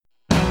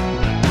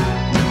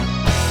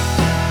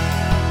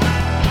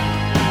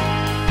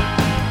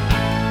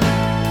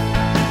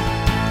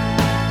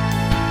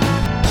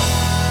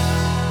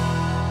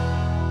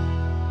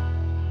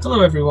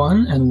Hello,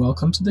 everyone, and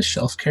welcome to the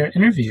Shelf Care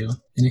Interview,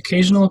 an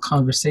occasional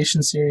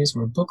conversation series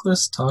where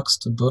Booklist talks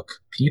to book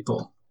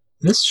people.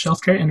 This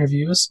Shelf Care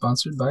Interview is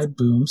sponsored by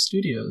Boom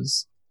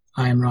Studios.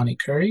 I am Ronnie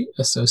Curry,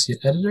 Associate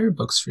Editor,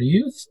 Books for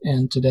Youth,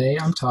 and today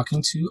I'm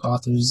talking to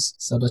authors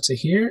Saba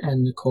Tahir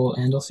and Nicole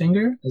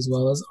Andelfinger, as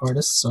well as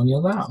artist Sonia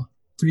Lau,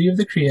 three of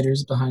the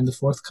creators behind the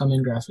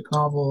forthcoming graphic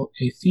novel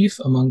A Thief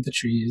Among the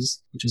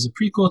Trees, which is a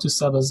prequel to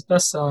Saba's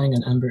best-selling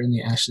An Ember in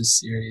the Ashes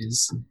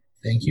series.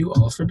 Thank you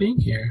all for being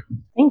here.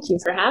 Thank you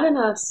for having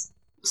us.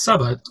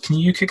 Saba, can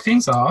you kick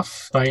things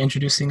off by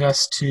introducing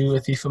us to A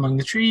Thief Among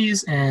the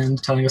Trees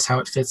and telling us how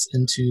it fits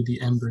into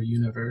the Ember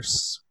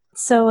universe?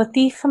 So A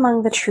Thief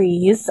Among the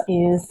Trees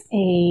is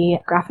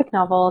a graphic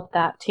novel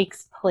that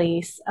takes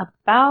place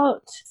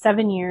about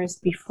 7 years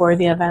before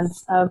the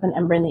events of An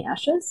Ember in the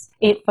Ashes.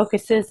 It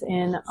focuses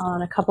in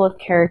on a couple of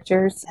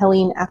characters,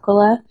 Helene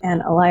Aquila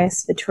and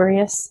Elias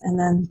Viturius, and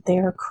then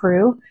their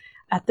crew.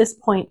 At this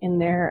point in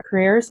their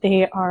careers,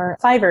 they are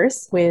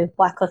fivers with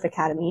Blackcliff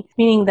Academy,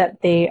 meaning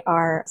that they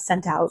are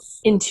sent out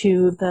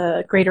into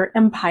the greater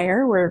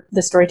empire where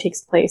the story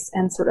takes place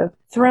and sort of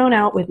thrown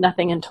out with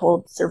nothing and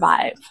told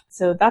survive.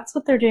 So that's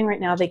what they're doing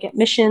right now. They get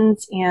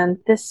missions, and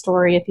this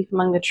story, A Thief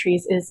Among the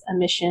Trees, is a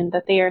mission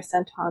that they are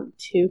sent on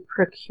to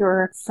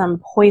procure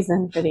some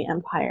poison for the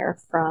empire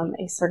from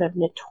a sort of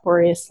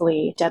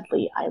notoriously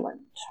deadly island.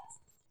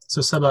 So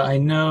Saba, I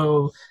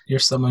know you're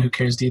someone who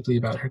cares deeply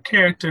about her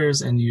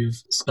characters and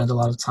you've spent a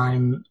lot of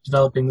time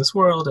developing this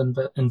world and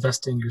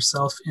investing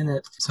yourself in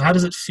it. So how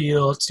does it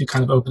feel to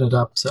kind of open it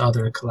up to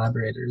other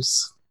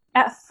collaborators?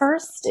 At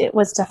first, it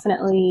was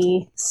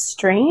definitely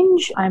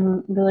strange.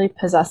 I'm really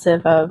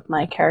possessive of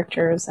my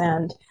characters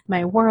and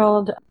my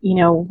world. You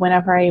know,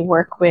 whenever I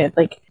work with,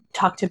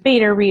 talk to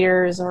beta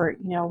readers or,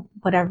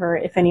 whatever,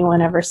 if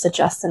anyone ever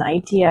suggests an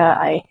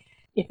idea,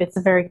 if it's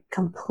a very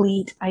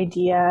complete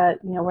idea,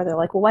 where they're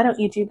like, well, why don't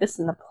you do this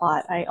in the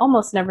plot? I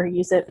almost never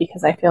use it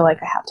because I feel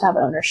like I have to have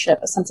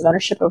a sense of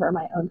ownership over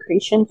my own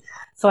creation.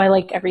 So I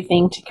like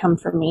everything to come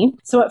from me.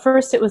 So at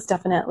first it was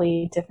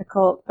definitely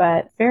difficult,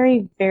 but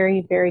very,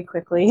 very, very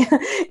quickly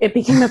it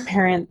became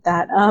apparent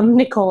that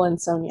Nicole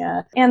and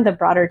Sonia and the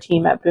broader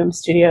team at Boom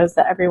Studios,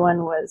 that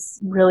everyone was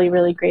really,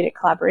 really great at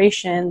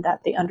collaboration,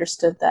 that they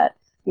understood that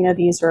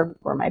these were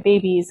my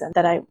babies and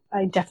that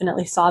I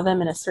definitely saw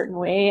them in a certain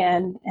way,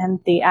 and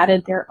they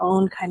added their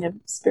own kind of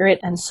spirit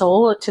and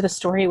soul to the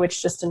story,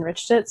 which just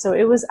enriched it. So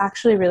it was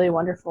actually really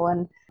wonderful.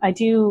 And I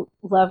do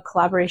love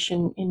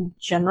collaboration in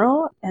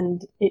general,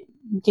 and it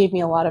gave me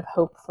a lot of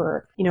hope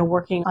for,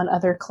 working on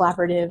other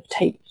collaborative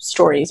type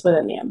stories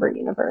within the Ember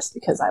universe,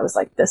 because I was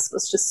like, this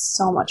was just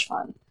so much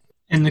fun.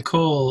 And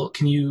Nicole,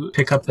 can you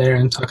pick up there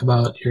and talk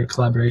about your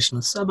collaboration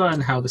with Saba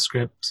and how the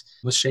script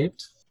was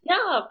shaped?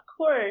 Yeah, of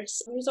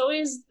course. There's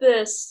always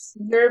this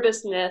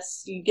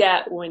nervousness you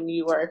get when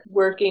you are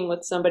working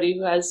with somebody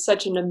who has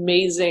such an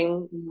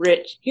amazing,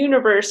 rich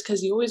universe,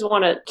 because you always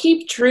want to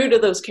keep true to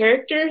those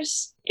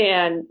characters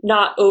and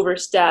not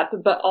overstep,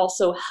 but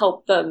also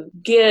help them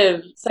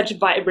give such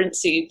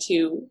vibrancy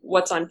to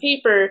what's on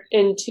paper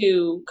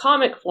into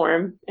comic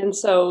form. And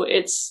so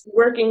it's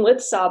working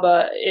with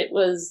Saba. It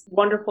was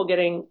wonderful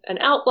getting an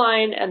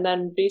outline and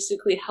then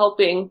basically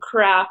helping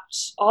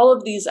craft all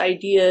of these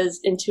ideas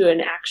into an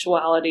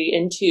actuality,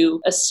 into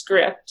a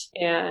script.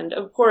 And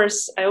of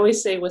course, I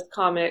always say with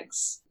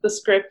comics, the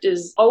script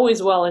is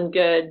always well and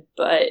good,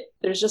 but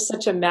there's just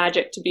such a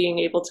magic to being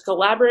able to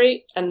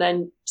collaborate and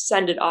then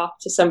send it off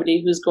to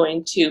somebody who's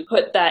going to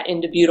put that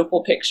into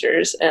beautiful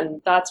pictures. And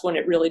that's when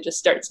it really just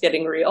starts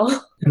getting real.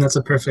 And that's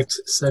a perfect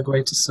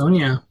segue to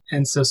Sonia.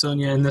 And so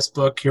Sonia, in this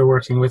book, you're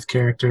working with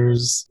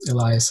characters,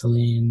 Elias,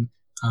 Helene,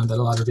 that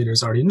a lot of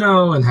readers already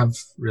know and have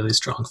really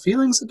strong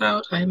feelings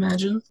about, I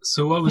imagine.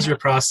 So what was your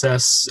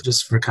process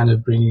just for kind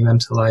of bringing them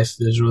to life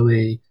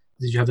visually?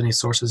 Did you have any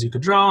sources you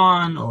could draw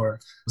on, or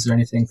was there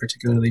anything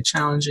particularly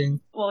challenging?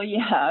 Well,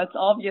 yeah, it's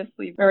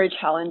obviously very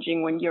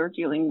challenging when you're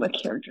dealing with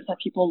characters that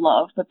people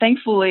love. But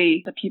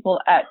thankfully, the people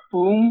at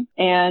Boom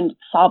and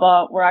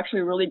Saba were actually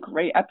really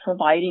great at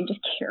providing just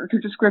character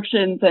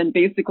descriptions and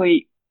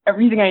basically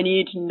everything I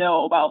needed to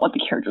know about what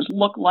the characters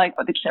look like,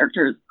 what the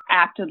characters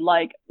acted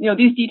like.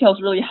 These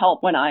details really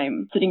help when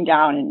I'm sitting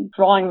down and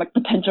drawing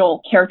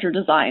potential character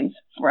designs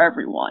for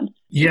everyone.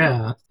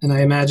 Yeah, and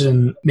I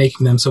imagine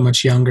making them so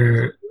much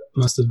younger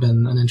must have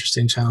been an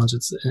interesting challenge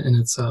in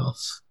itself.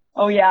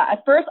 Oh yeah,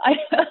 at first I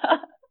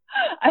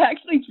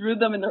actually drew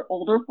them in their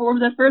older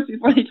forms at first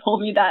before they told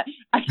me that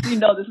actually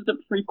no, this is a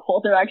prequel,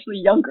 they're actually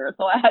younger,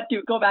 so I had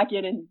to go back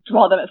in and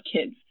draw them as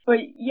kids. But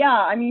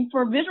yeah,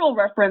 for visual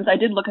reference, I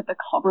did look at the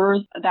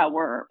covers that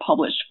were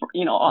published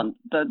on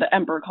the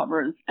Ember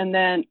covers, and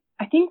then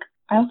I think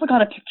I also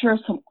got a picture of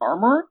some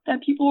armor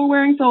that people were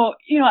wearing, so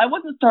I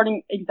wasn't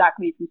starting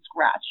exactly from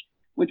scratch,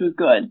 which was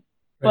good.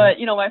 But,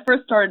 when I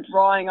first started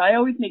drawing, I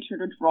always make sure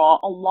to draw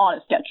a lot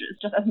of sketches,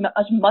 just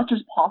as much as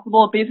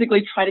possible,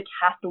 basically try to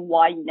cast a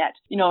wide net,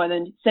 and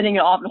then setting it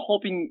off and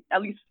hoping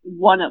at least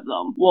one of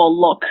them will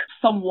look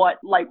somewhat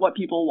like what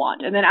people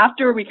want. And then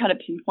after we kind of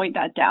pinpoint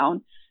that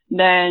down,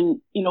 then,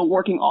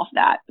 working off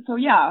that. So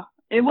yeah,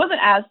 it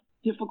wasn't as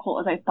difficult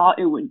as I thought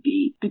it would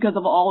be because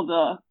of all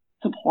the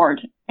support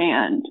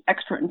and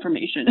extra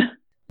information.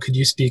 Could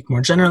you speak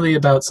more generally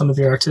about some of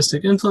your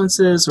artistic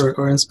influences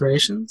or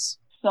inspirations?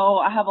 So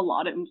I have a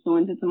lot of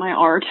influences in my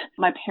art.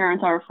 My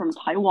parents are from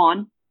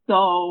Taiwan.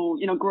 So,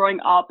 growing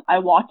up, I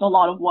watched a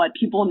lot of what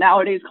people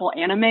nowadays call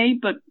anime,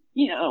 but,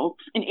 in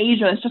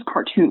Asia, it's just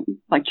cartoons,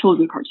 like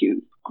children's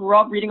cartoons. Grew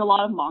up reading a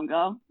lot of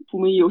manga,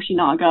 Fumi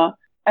Yoshinaga.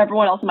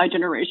 Everyone else in my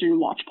generation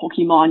watched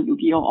Pokemon,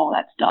 Yu-Gi-Oh, all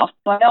that stuff.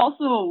 But I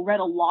also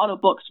read a lot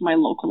of books from my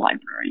local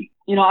library.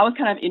 I was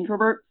kind of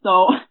introvert,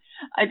 so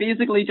I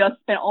basically just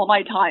spent all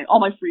my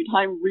free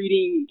time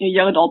reading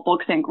young adult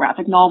books and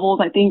graphic novels.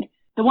 I think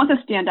the ones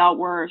that stand out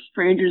were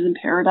Strangers in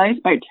Paradise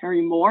by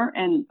Terry Moore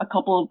and a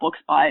couple of books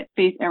by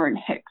Faith Erin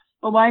Hicks.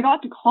 But when I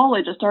got to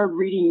college, I started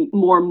reading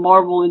more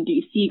Marvel and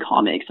DC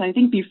comics. I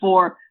think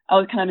before I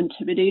was kind of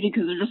intimidated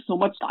because there's just so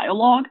much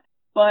dialogue.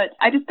 But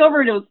I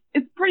discovered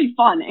it's pretty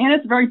fun and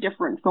it's very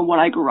different from what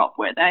I grew up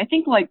with. And I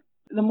think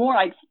the more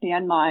I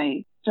expand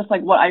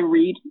what I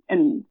read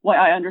and what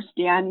I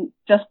understand,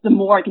 just the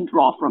more I can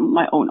draw from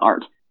my own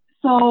art.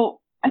 So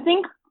I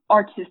think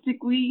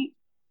artistically,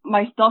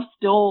 my stuff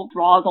still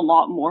draws a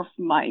lot more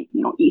from my,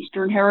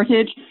 Eastern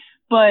heritage,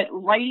 but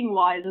writing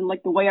wise and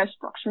the way I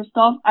structure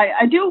stuff,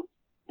 I do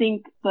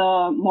think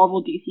the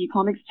Marvel DC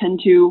comics tend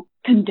to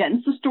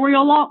condense the story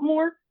a lot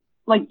more.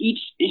 Each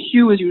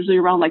issue is usually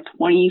around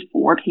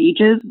 24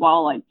 pages,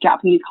 while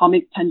Japanese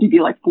comics tend to be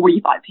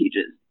 45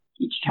 pages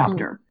each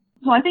chapter.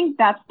 So I think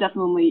that's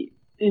definitely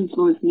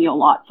influenced me a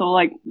lot. So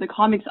the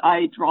comics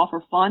I draw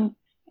for fun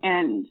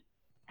and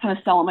kind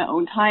of sell in my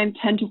own time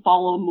tend to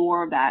follow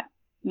more of that,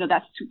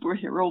 that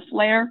superhero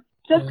flair.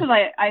 Just because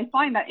I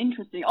find that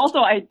interesting. Also,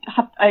 I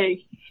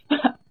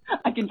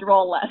can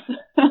draw less,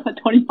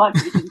 25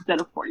 pages instead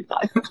of 45.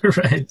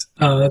 Right.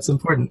 That's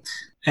important.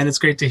 And it's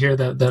great to hear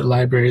that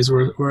libraries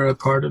were a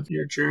part of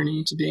your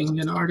journey to being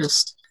an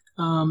artist.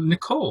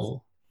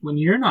 Nicole, when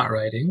you're not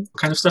writing,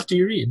 what kind of stuff do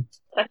you read?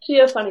 It's actually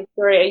a funny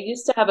story. I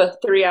used to have a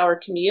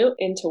 3-hour commute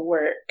into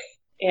work.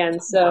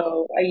 And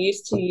so I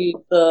used to use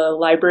the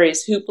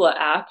library's Hoopla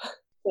app.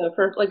 So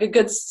for a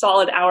good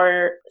solid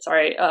year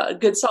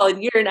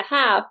and a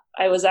half,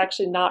 I was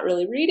actually not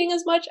really reading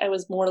as much. I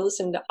was more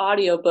listening to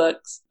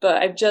audiobooks,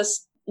 but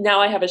now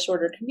I have a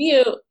shorter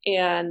commute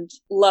and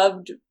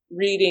loved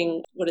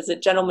reading,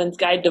 Gentleman's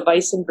Guide to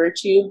Vice and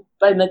Virtue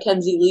by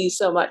Mackenzie Lee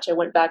so much. I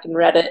went back and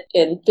read it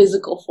in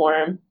physical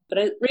form. But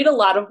I read a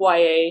lot of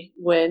YA.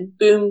 When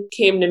Boom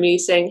came to me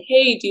saying,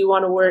 hey, do you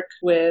want to work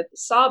with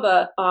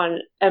Saba on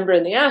Ember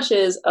in the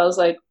Ashes? I was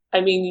like,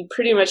 you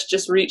pretty much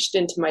just reached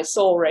into my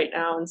soul right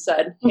now and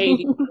said, hey,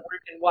 do you want to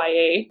work in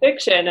YA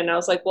fiction? And I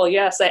was like, well,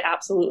 yes, I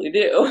absolutely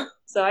do.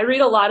 So I read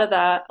a lot of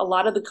that. A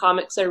lot of the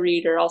comics I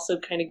read are also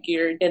kind of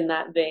geared in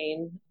that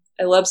vein.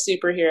 I love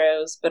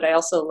superheroes, but I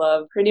also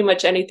love pretty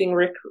much anything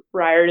Rick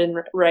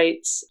Riordan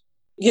writes.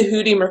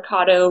 Yehudi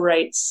Mercado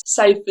writes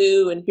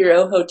Sci-Fu and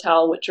Hero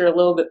Hotel, which are a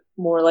little bit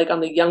more on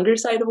the younger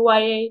side of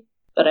YA,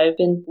 but I've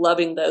been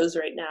loving those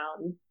right now.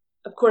 And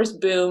of course,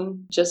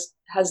 Boom just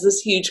has this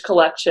huge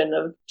collection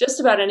of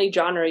just about any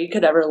genre you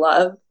could ever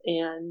love.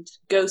 And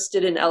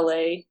Ghosted in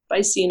LA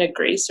by Sina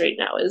Grace right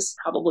now is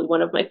probably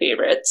one of my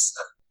favorites.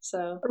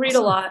 So I read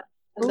a lot.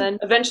 And then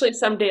eventually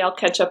someday I'll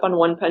catch up on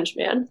One Punch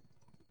Man.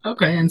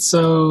 Okay, and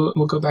so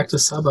we'll go back to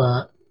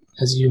Saba.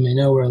 As you may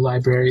know, we're a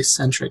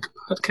library-centric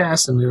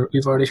podcast, and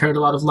we've already heard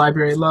a lot of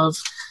library love.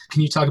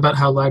 Can you talk about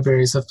how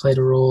libraries have played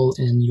a role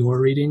in your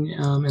reading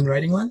and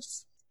writing life?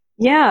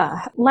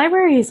 Yeah,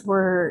 libraries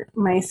were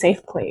my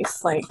safe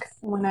place.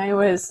 When I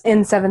was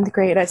in 7th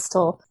grade, I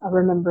still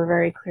remember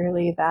very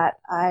clearly that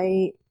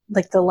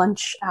the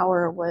lunch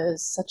hour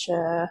was such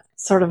a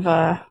sort of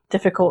a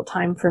difficult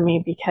time for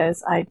me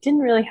because I didn't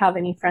really have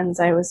any friends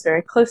I was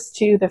very close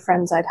to. The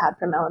friends I'd had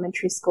from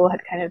elementary school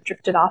had kind of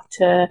drifted off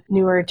to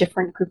newer,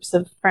 different groups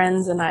of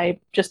friends, and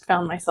I just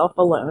found myself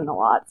alone a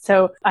lot.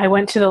 So I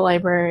went to the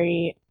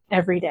library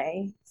every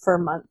day for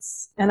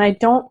months. And I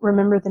don't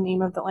remember the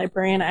name of the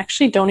librarian. I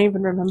actually don't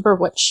even remember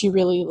what she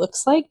really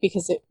looks like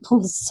because it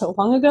was so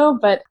long ago,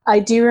 but I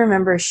do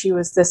remember she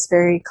was this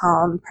very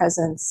calm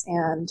presence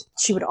and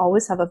she would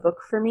always have a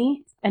book for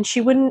me. And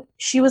she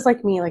was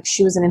like me,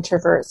 she was an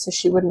introvert, so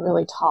she wouldn't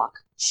really talk.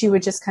 She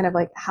would just kind of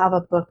have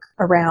a book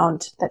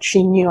around that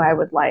she knew I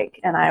would like,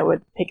 and I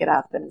would pick it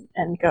up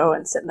and go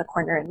and sit in the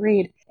corner and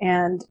read.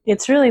 And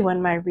it's really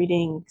when my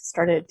reading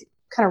started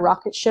kind of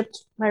rocket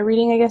shipped my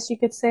reading, I guess you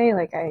could say.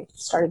 I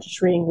started just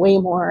reading way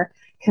more,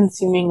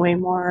 consuming way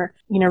more,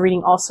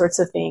 reading all sorts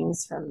of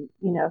things from,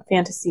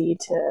 fantasy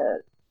to,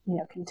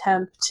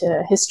 contempt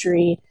to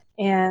history.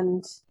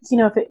 And,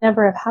 if it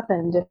never have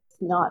happened, if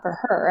not for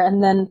her.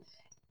 And then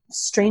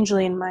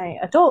strangely in my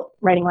adult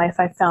writing life,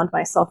 I found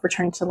myself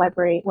returning to the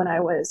library when I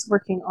was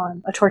working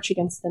on A Torch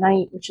Against the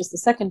Night, which is the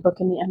second book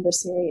in the Ember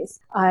series.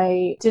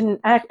 And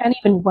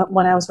even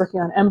when I was working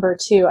on Ember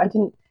too, I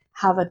didn't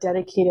have a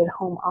dedicated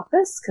home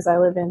office because I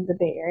live in the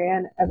Bay Area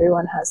and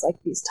everyone has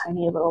these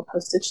tiny little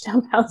postage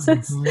stamp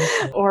houses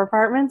or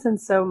apartments.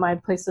 And so my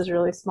place was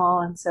really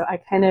small. And so I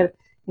kind of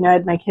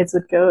My kids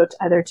would go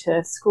either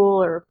to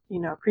school or,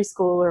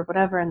 preschool or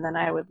whatever, and then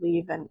I would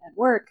leave and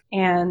work.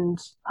 And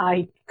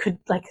I could,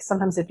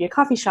 sometimes it'd be a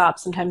coffee shop,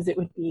 sometimes it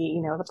would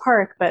be, the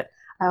park, but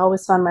I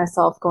always found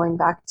myself going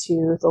back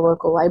to the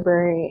local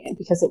library, and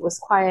because it was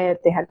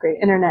quiet, they had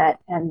great internet,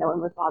 and no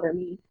one would bother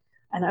me.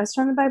 And I was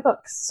trying to buy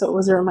books, so it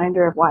was a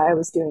reminder of why I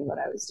was doing what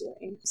I was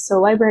doing.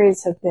 So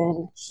libraries have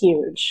been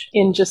huge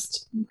in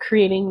just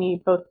creating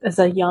me both as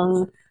a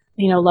young,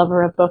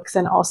 lover of books,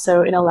 and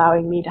also in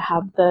allowing me to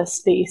have the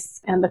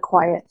space and the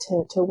quiet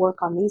to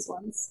work on these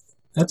ones.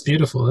 That's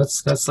beautiful.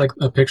 That's like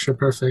a picture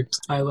perfect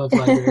I Love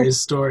Libraries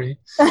story.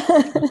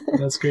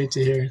 That's great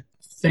to hear.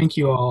 Thank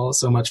you all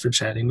so much for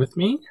chatting with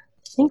me.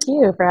 Thank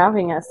you for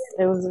having us.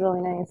 It was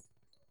really nice.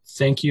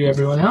 Thank you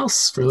everyone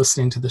else for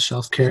listening to the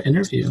Shelf Care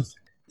interview.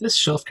 This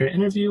Shelf Care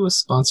interview was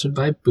sponsored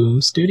by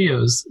Boom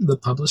Studios, the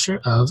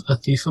publisher of A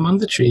Thief Among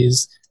the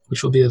Trees,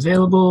 which will be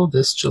available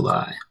this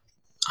July.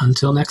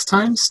 Until next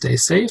time, stay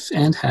safe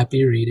and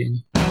happy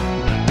reading.